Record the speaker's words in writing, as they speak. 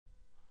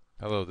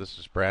Hello, this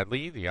is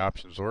Bradley, the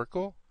Options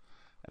Oracle,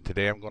 and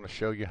today I'm going to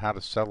show you how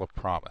to sell a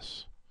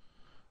promise.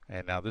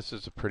 And now this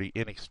is a pretty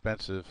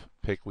inexpensive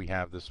pick we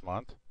have this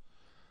month.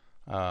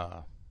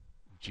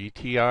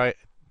 GTXI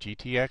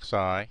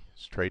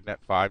is trading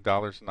at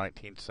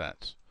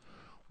 $5.19.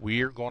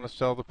 We are going to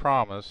sell the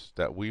promise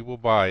that we will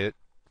buy it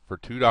for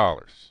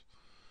 $2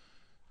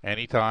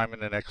 anytime in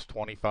the next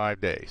 25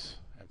 days.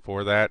 And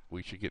for that,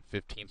 we should get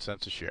 15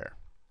 cents a share.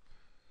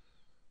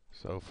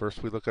 So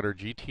first we look at our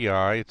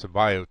GTI. It's a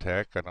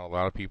biotech. I know a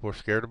lot of people are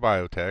scared of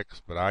biotechs,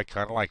 but I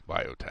kind of like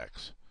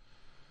biotechs.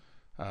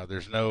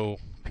 There's no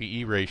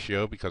PE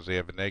ratio because they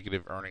have a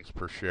negative earnings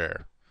per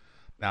share.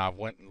 Now I've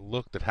went and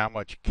looked at how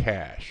much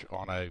cash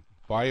on a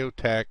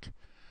biotech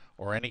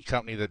or any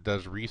company that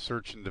does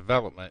research and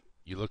development.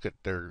 You look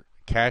at their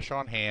cash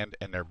on hand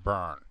and their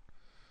burn.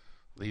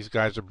 These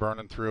guys are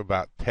burning through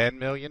about $10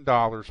 million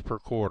per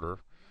quarter,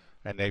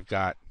 and they've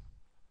got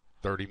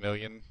 30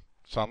 million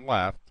some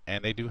left,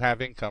 and they do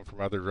have income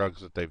from other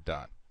drugs that they've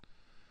done.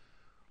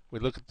 We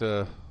look at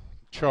the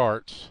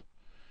charts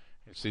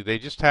and see they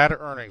just had an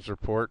earnings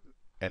report,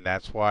 and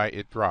that's why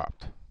it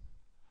dropped,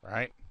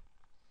 right?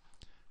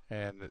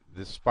 And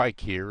this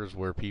spike here is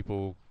where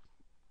people,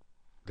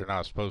 they're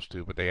not supposed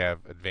to, but they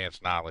have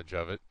advanced knowledge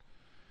of it.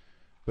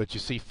 But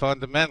you see,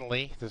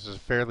 fundamentally, this is a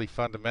fairly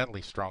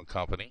fundamentally strong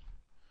company.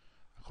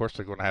 Of course,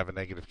 they're going to have a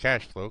negative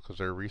cash flow because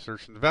they're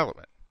research and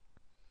development.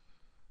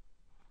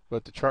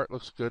 But the chart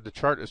looks good. The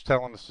chart is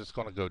telling us it's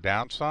going to go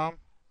down some.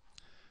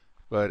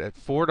 But at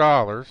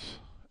 $4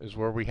 is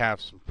where we have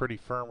some pretty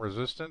firm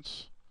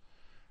resistance.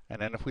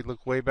 And then if we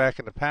look way back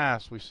in the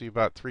past, we see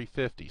about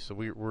 350. So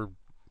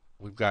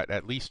we've got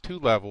at least two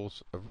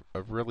levels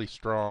of really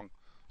strong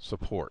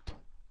support.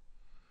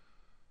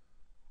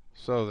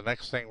 So the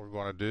next thing we're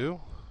going to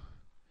do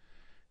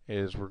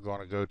is we're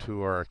going to go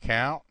to our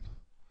account,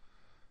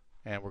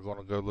 and we're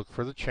going to go look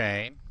for the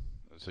chain.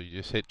 So you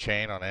just hit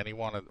chain on any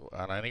one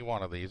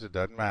of these. It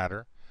doesn't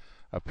matter.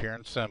 Up here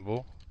in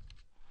symbol,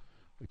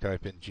 we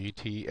type in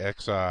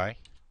GTXI,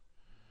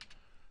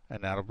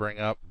 and that'll bring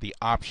up the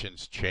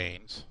options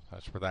chains.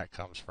 That's where that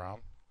comes from.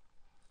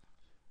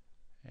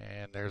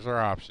 And there's our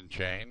option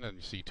chain, and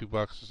you see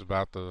 $2 is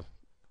about the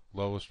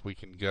lowest we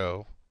can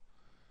go.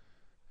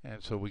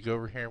 And so we go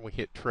over here and we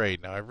hit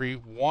trade. Now every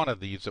one of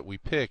these that we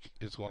pick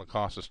is going to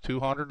cost us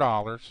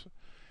 $200,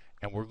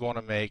 and we're going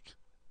to make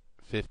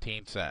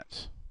 15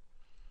 cents.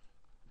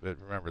 But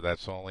remember,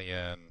 that's only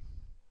in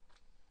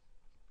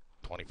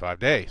 25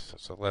 days.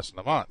 So less than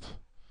a month.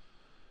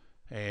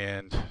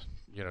 And,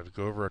 you know, to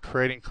go over a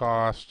trading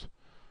cost,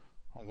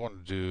 I'm going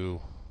to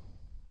do,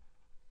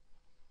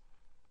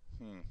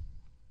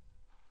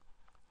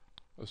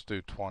 let's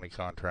do 20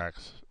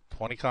 contracts.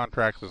 20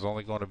 contracts is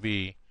only going to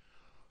be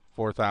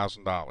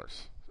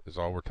 $4,000 is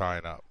all we're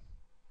tying up.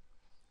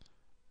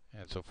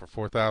 And so for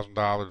 $4,000,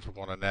 we're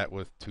going to net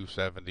with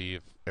 $270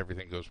 if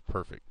everything goes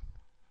perfect.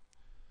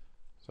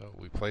 So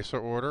we place our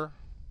order,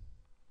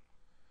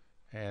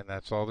 and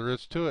that's all there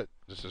is to it.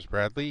 This is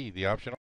Bradley, the Option